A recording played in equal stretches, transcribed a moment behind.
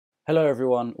Hello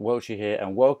everyone, Welchy here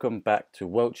and welcome back to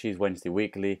Welchy's Wednesday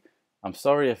Weekly. I'm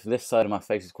sorry if this side of my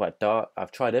face is quite dark.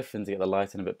 I've tried everything to get the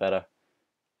lighting a bit better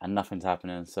and nothing's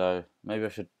happening, so maybe I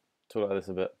should talk like this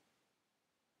a bit.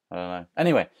 I don't know.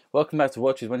 Anyway, welcome back to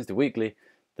Welchy's Wednesday Weekly.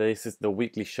 This is the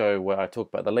weekly show where I talk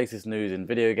about the latest news in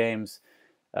video games,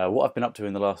 what I've been up to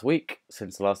in the last week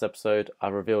since the last episode. I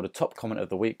revealed a top comment of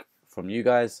the week from you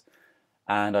guys,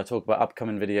 and I talk about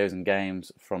upcoming videos and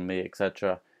games from me,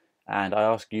 etc. And I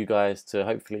ask you guys to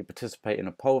hopefully participate in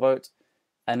a poll vote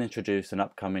and introduce an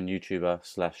upcoming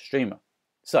YouTuber/streamer.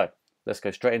 So, let's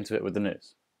go straight into it with the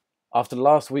news. After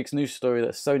last week's news story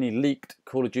that Sony leaked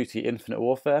Call of Duty Infinite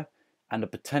Warfare and the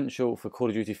potential for Call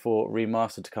of Duty 4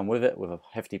 Remastered to come with it with a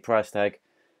hefty price tag,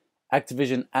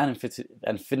 Activision and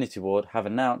Infinity Ward have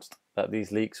announced that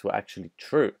these leaks were actually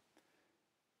true.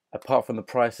 Apart from the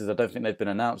prices, I don't think they've been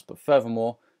announced, but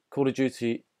furthermore, Call of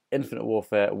Duty Infinite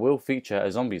Warfare will feature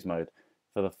a zombies mode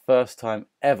for the first time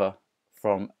ever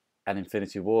from an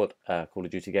Infinity Ward Call of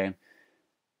Duty game.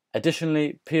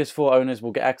 Additionally, PS4 owners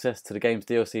will get access to the game's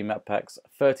DLC map packs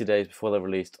 30 days before they're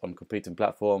released on competing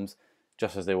platforms,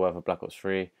 just as they were for Black Ops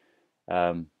 3.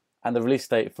 And the release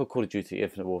date for Call of Duty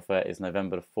Infinite Warfare is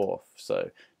November the 4th,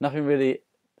 so nothing really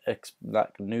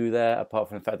new there, apart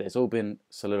from the fact that it's all been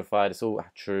solidified, it's all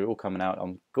true, all coming out.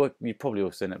 You've probably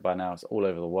all seen it by now, it's all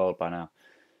over the world by now.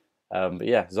 But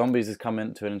yeah, Zombies is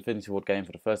coming to an Infinity Ward game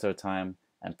for the first ever time,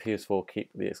 and PS4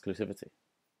 keep the exclusivity.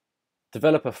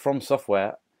 Developer From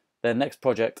Software, their next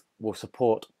project will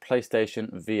support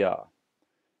PlayStation VR.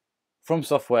 From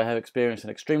Software have experienced an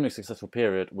extremely successful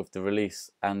period with the release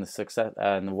and the success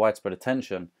and the widespread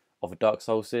attention of the Dark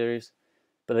Souls series,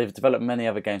 but they've developed many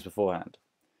other games beforehand.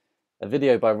 A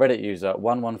video by Reddit user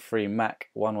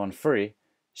 113Mac113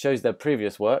 shows their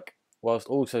previous work, whilst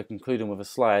also concluding with a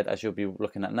slide, as you'll be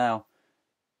looking at now,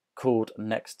 called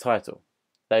Next Title.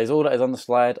 That is all that is on the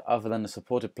slide, other than the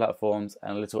supported platforms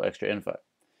and a little extra info.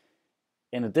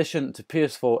 In addition to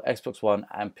PS4, Xbox One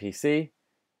and PC,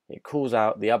 it calls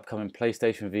out the upcoming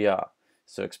PlayStation VR,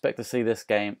 so expect to see this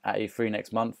game at E3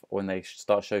 next month when they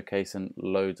start showcasing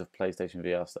loads of PlayStation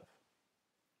VR stuff.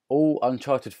 All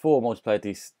Uncharted 4 multiplayer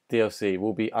DLC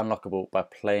will be unlockable by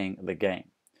playing the game.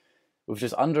 With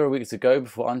just under a week to go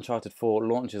before Uncharted 4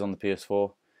 launches on the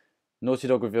PS4, Naughty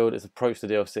Dog revealed its approach to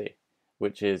DLC,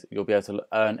 which is you'll be able to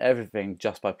earn everything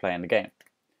just by playing the game.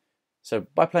 So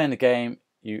by playing the game,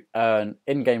 you earn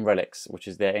in-game relics, which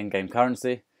is their in-game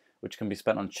currency, which can be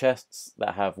spent on chests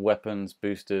that have weapons,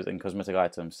 boosters, and cosmetic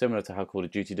items, similar to how Call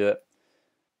of Duty do it.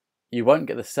 You won't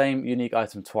get the same unique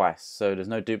item twice, so there's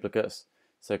no duplicates,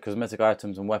 so cosmetic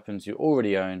items and weapons you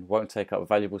already own won't take up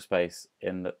valuable space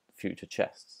in the future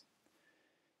chests.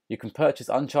 You can purchase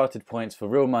Uncharted points for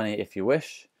real money if you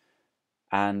wish,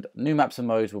 and new maps and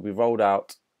modes will be rolled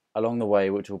out along the way,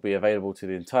 which will be available to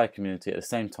the entire community at the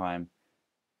same time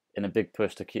in a big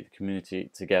push to keep the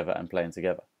community together and playing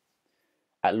together.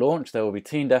 At launch, there will be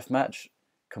Team Deathmatch,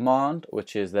 Command,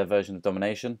 which is their version of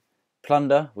Domination,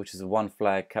 Plunder, which is a one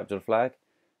flag capture the flag,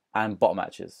 and bot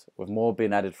matches, with more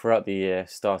being added throughout the year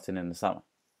starting in the summer.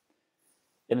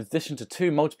 In addition to 2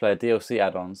 multiplayer DLC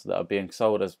add-ons that are being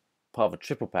sold as part of a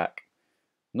triple pack,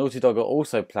 Naughty Dog are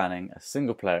also planning a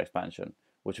single player expansion,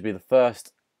 which will be the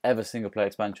first ever single player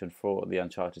expansion for the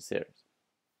Uncharted series.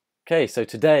 Okay, so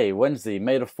today, Wednesday,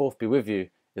 May the 4th be with you,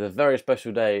 is a very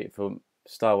special day for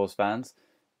Star Wars fans,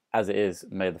 as it is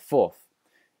May the 4th.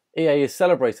 EA is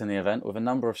celebrating the event with a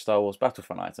number of Star Wars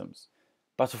Battlefront items.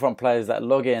 Battlefront players that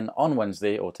log in on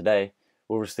Wednesday, or today,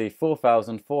 will receive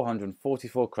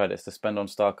 4,444 credits to spend on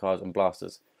star cards and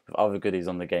blasters, with other goodies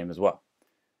on the game as well.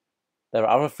 There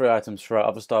are other free items throughout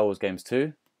other Star Wars games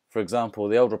too. For example,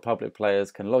 the Old Republic players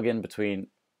can log in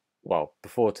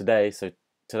before today, so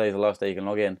today's the last day you can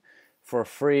log in, for a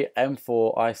free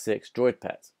M4I6 droid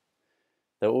pet.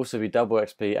 There will also be double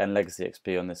XP and legacy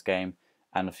XP on this game,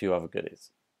 and a few other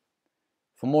goodies.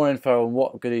 For more info on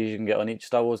what goodies you can get on each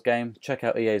Star Wars game, check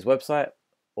out EA's website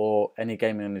or any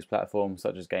gaming news platform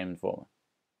such as Game Informer.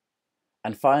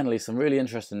 And finally, some really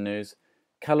interesting news.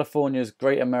 California's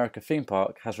Great America Theme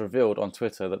Park has revealed on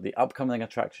Twitter that the upcoming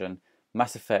attraction,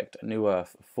 Mass Effect New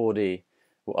Earth 4D,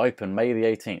 will open May the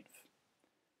 18th.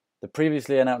 The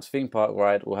previously announced theme park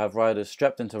ride will have riders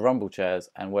strapped into rumble chairs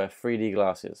and wear 3D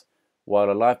glasses, while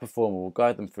a live performer will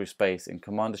guide them through space in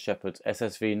Commander Shepard's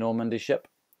SSV Normandy ship.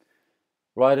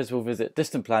 Riders will visit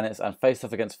distant planets and face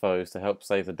off against foes to help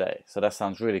save the day, so that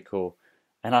sounds really cool,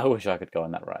 and I wish I could go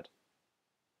on that ride.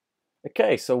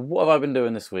 Okay, so what have I been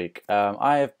doing this week?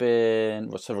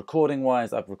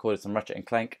 Recording-wise, I've recorded some Ratchet &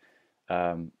 Clank.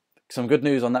 Some good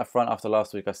news on that front. After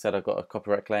last week I said I got a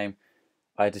copyright claim.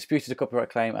 I disputed a copyright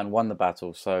claim and won the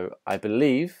battle, so I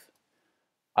believe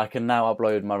I can now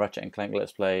upload my Ratchet and Clank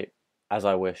Let's Play as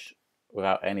I wish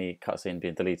without any cutscene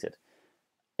being deleted.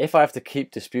 If I have to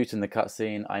keep disputing the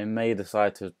cutscene, I may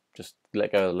decide to just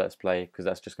let go of the Let's Play, because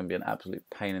that's just going to be an absolute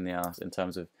pain in the ass in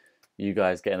terms of you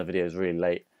guys getting the videos really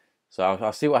late. So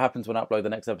I'll see what happens when I upload the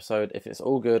next episode. If it's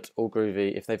all good, all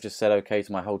groovy, if they've just said okay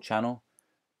to my whole channel,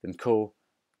 then cool.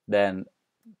 Then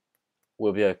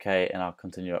we'll be okay and I'll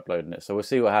continue uploading it. So we'll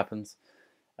see what happens.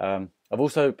 I've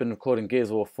also been recording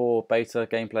Gears of War 4 beta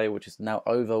gameplay, which is now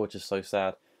over, which is so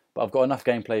sad. But I've got enough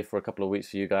gameplay for a couple of weeks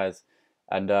for you guys.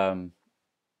 And I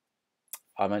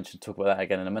mentioned talk about that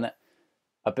again in a minute.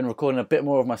 I've been recording a bit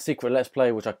more of my secret Let's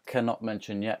Play, which I cannot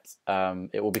mention yet.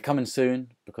 It will be coming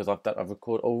soon, because I've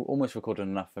almost recorded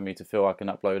enough for me to feel I can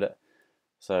upload it.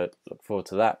 So look forward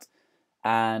to that.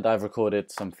 And I've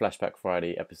recorded some Flashback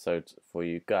Friday episodes for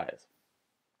you guys.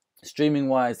 Streaming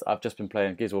wise, I've just been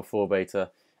playing Gears of War 4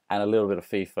 beta and a little bit of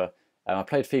FIFA. I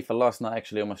played FIFA last night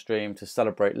actually on my stream to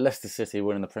celebrate Leicester City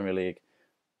winning the Premier League.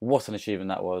 What an achievement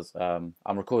that was.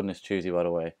 I'm recording this Tuesday, by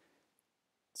the way.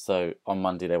 So on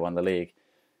Monday they won the league.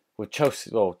 With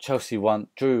Chelsea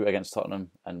drew against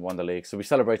Tottenham and won the league. So we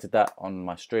celebrated that on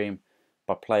my stream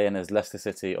by playing as Leicester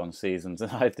City on seasons,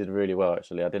 and I did really well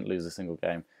actually. I didn't lose a single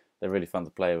game. They're really fun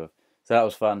to play with. So that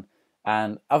was fun.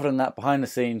 And other than that, behind the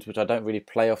scenes, which I don't really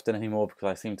play often anymore because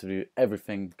I seem to do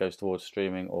everything goes towards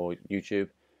streaming or YouTube,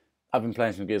 I've been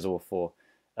playing some Gears of War 4.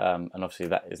 And obviously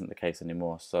that isn't the case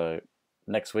anymore. So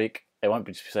next week, it won't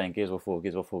be just saying Gears of War 4,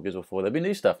 Gears of War 4, Gears of War 4. There'll be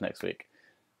new stuff next week.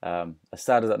 As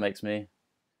sad as that makes me,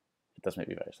 it does make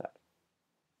me very sad.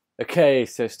 Okay,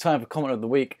 so it's time for comment of the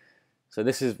week. So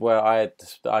this is where I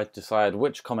decide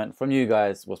which comment from you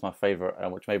guys was my favourite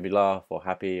and which made me laugh or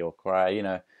happy or cry, you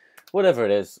know, whatever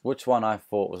it is, which one I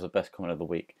thought was the best comment of the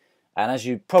week. And as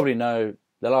you probably know,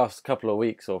 the last couple of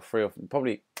weeks or three, or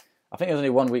probably, I think there's only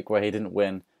 1 week where he didn't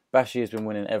win. Bashy has been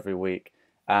winning every week,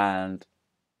 and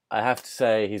I have to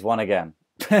say he's won again.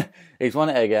 He's won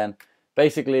it again.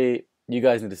 Basically, you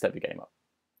guys need to step your game up.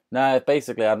 Now,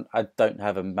 basically, I don't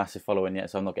have a massive following yet,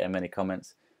 so I'm not getting many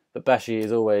comments. But Bashy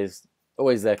is always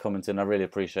there commenting. I really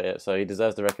appreciate it. So he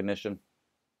deserves the recognition.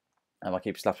 And I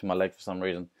keep slapping my leg for some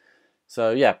reason.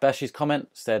 So yeah, Bashy's comment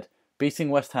said, beating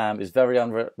West Ham is very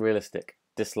unrealistic.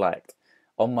 Disliked.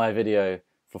 On my video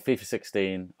for FIFA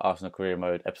 16 Arsenal Career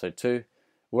Mode Episode 2,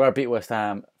 where I beat West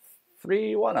Ham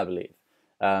 3-1, I believe.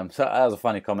 So that was a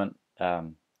funny comment.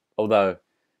 Although,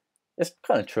 it's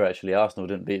kind of true actually. Arsenal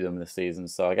didn't beat them this season,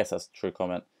 so I guess that's a true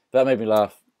comment. But that made me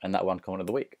laugh, and that one comment of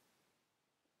the week.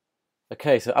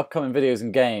 Okay, so upcoming videos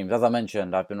and games. As I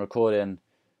mentioned, I've been recording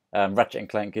Ratchet and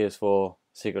Clank Gears 4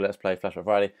 Secret Let's Play Flashback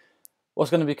Friday.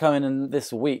 What's going to be coming in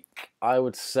this week? I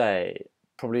would say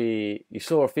probably you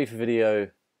saw a FIFA video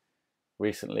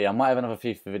recently. I might have another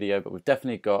FIFA video, but we've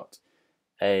definitely got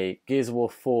a Gears of War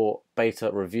 4 beta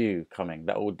review coming.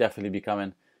 That will definitely be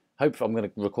coming. Hopefully I'm going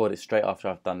to record it straight after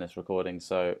I've done this recording,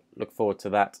 so look forward to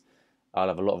that. I'll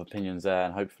have a lot of opinions there,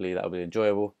 and hopefully that will be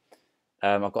enjoyable.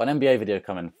 I've got an NBA video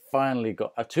coming. Finally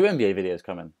got 2 NBA videos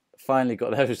coming. Finally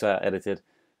got those edited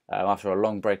after a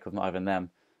long break of not having them.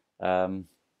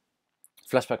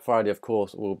 Flashback Friday, of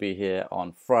course, will be here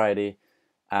on Friday.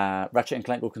 Ratchet and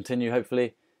Clank will continue,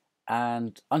 hopefully.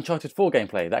 And Uncharted 4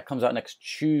 gameplay, that comes out next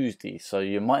Tuesday. So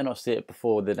you might not see it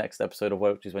before the next episode of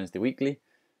Welchy's Wednesday Weekly.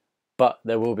 But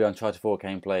there will be Uncharted 4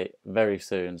 gameplay very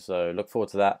soon. So look forward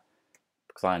to that,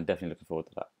 because I am definitely looking forward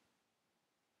to that.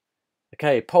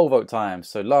 Okay, poll vote time.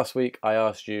 So last week I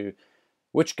asked you,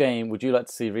 which game would you like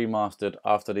to see remastered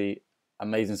after the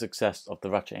amazing success of the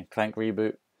Ratchet and Clank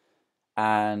reboot?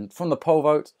 And from the poll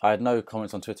vote, I had no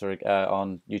comments on Twitter,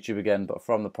 on YouTube again, but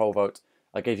from the poll vote,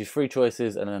 I gave you 3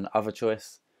 choices and an other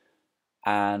choice.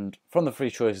 And from the 3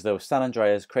 choices, there was San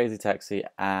Andreas, Crazy Taxi,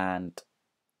 and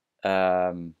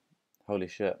holy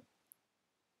shit,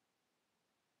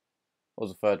 what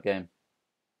was the third game?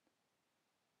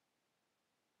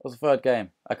 What was the third game?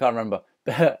 I can't remember.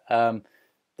 But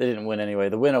they didn't win anyway.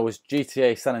 The winner was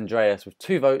GTA San Andreas with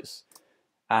 2 votes,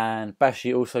 and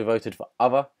Bashy also voted for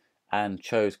other and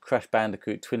chose Crash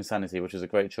Bandicoot Twin Sanity, which is a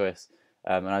great choice.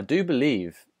 And I do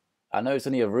believe, I know it's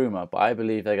only a rumour, but I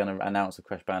believe they're going to announce a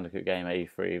Crash Bandicoot game at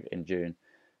E3 in June.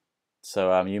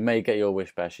 So you may get your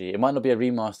wish, Bashy. It might not be a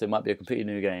remaster, it might be a completely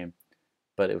new game,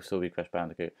 but it will still be Crash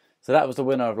Bandicoot. So that was the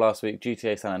winner of last week,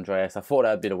 GTA San Andreas. I thought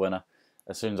that would be the winner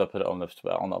as soon as I put it on the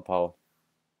poll.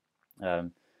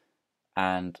 And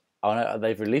I know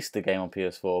they've released the game on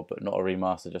PS4, but not a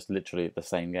remaster, just literally the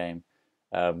same game.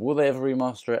 Will they ever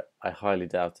remaster it? I highly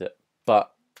doubt it.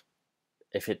 But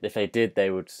if they did, they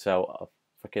would sell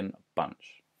a freaking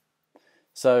bunch.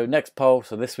 So next poll,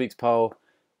 so this week's poll,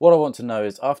 what I want to know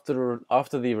is after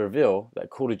the reveal that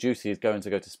Call of Duty is going to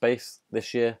go to space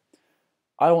this year,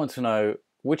 I want to know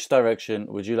which direction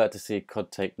would you like to see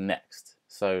COD take next.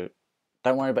 So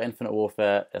don't worry about Infinite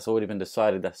Warfare, it's already been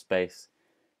decided that's space.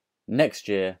 Next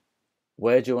year,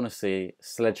 where do you want to see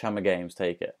Sledgehammer Games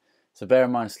take it? So bear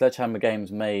in mind, Sledgehammer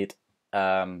Games made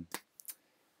what's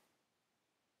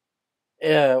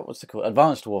it called?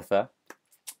 Advanced Warfare,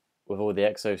 with all the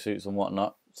exosuits and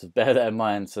whatnot. So bear that in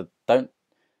mind. So don't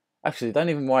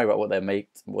even worry about what they made,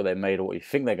 or what you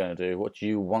think they're going to do. What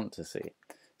you want to see.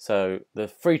 So the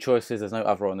three choices. There's no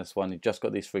other on this one. You've just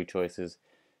got these three choices.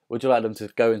 Would you like them to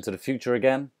go into the future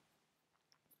again?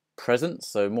 Present,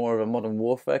 so more of a modern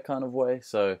warfare kind of way.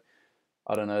 So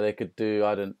I don't know. They could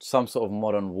do some sort of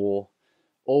modern war.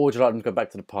 Or would you like them to go back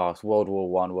to the past? World War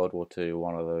One, World War Two,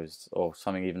 one of those, or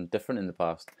something even different in the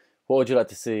past. What would you like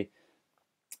to see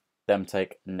them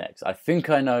take next? I think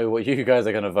I know what you guys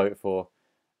are going to vote for,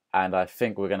 and I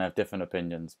think we're going to have different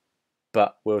opinions.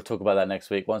 But we'll talk about that next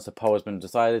week once the poll has been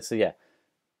decided. So yeah,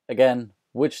 again,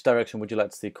 which direction would you like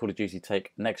to see Call of Duty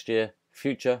take next year?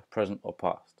 Future, present, or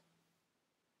past?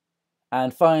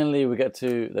 And finally, we get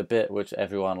to the bit which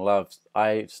everyone loves.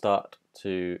 I start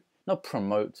to, not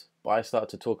promote, but I start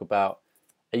to talk about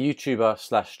a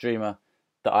YouTuber / streamer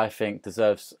that I think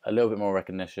deserves a little bit more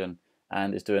recognition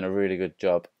and is doing a really good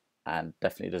job and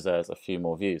definitely deserves a few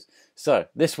more views. So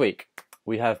this week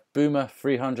we have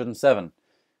Boomer307.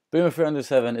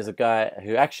 Boomer307 is a guy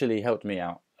who actually helped me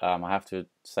out. I have to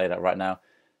say that right now.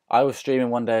 I was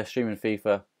streaming one day, streaming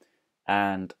FIFA,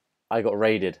 and I got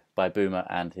raided by Boomer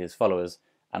and his followers,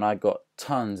 and I got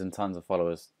tons and tons of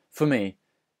followers. For me,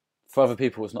 for other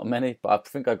people it's not many, but I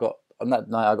think on that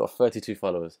night I got 32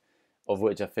 followers, of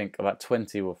which I think about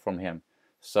 20 were from him.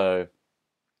 So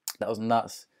that was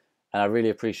nuts, and I really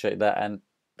appreciate that. And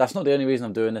that's not the only reason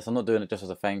I'm doing this. I'm not doing it just as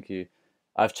a thank you.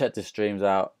 I've checked his streams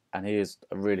out, and he is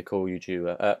a really cool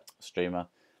streamer.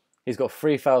 He's got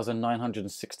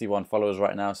 3,961 followers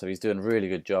right now, so he's doing a really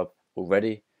good job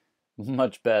already.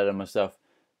 Much better than myself.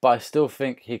 But I still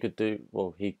think he could do,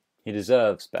 well, he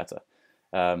deserves better.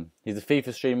 He's a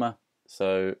FIFA streamer,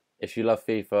 so if you love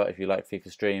FIFA, if you like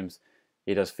FIFA streams,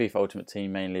 he does FIFA Ultimate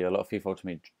Team mainly, a lot of FIFA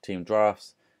Ultimate Team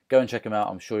drafts. Go and check him out,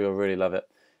 I'm sure you'll really love it.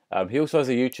 He also has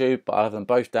a YouTube, but I'll have them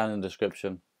both down in the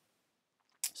description.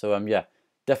 So yeah,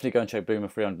 definitely go and check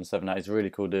Boomer307 out. He's a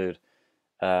really cool dude,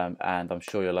 and I'm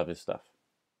sure you'll love his stuff.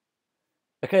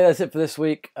 Okay, that's it for this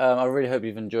week. I really hope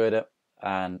you've enjoyed it,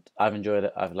 and I've enjoyed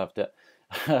it. I've loved it.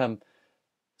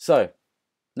 So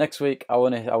next week,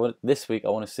 this week I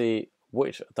want to see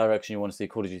which direction you want to see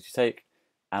Call of Duty take,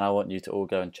 and I want you to all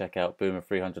go and check out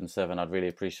Boomer307. I'd really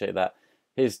appreciate that.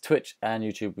 His Twitch and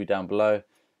YouTube will be down below.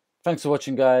 Thanks for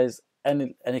watching, guys.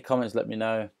 Any comments, let me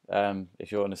know.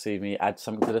 If you want to see me add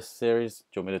something to this series, do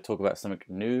you want me to talk about something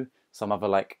new, some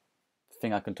other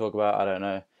thing I can talk about? I don't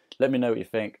know. Let me know what you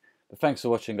think. But thanks for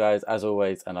watching, guys, as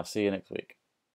always, and I'll see you next week.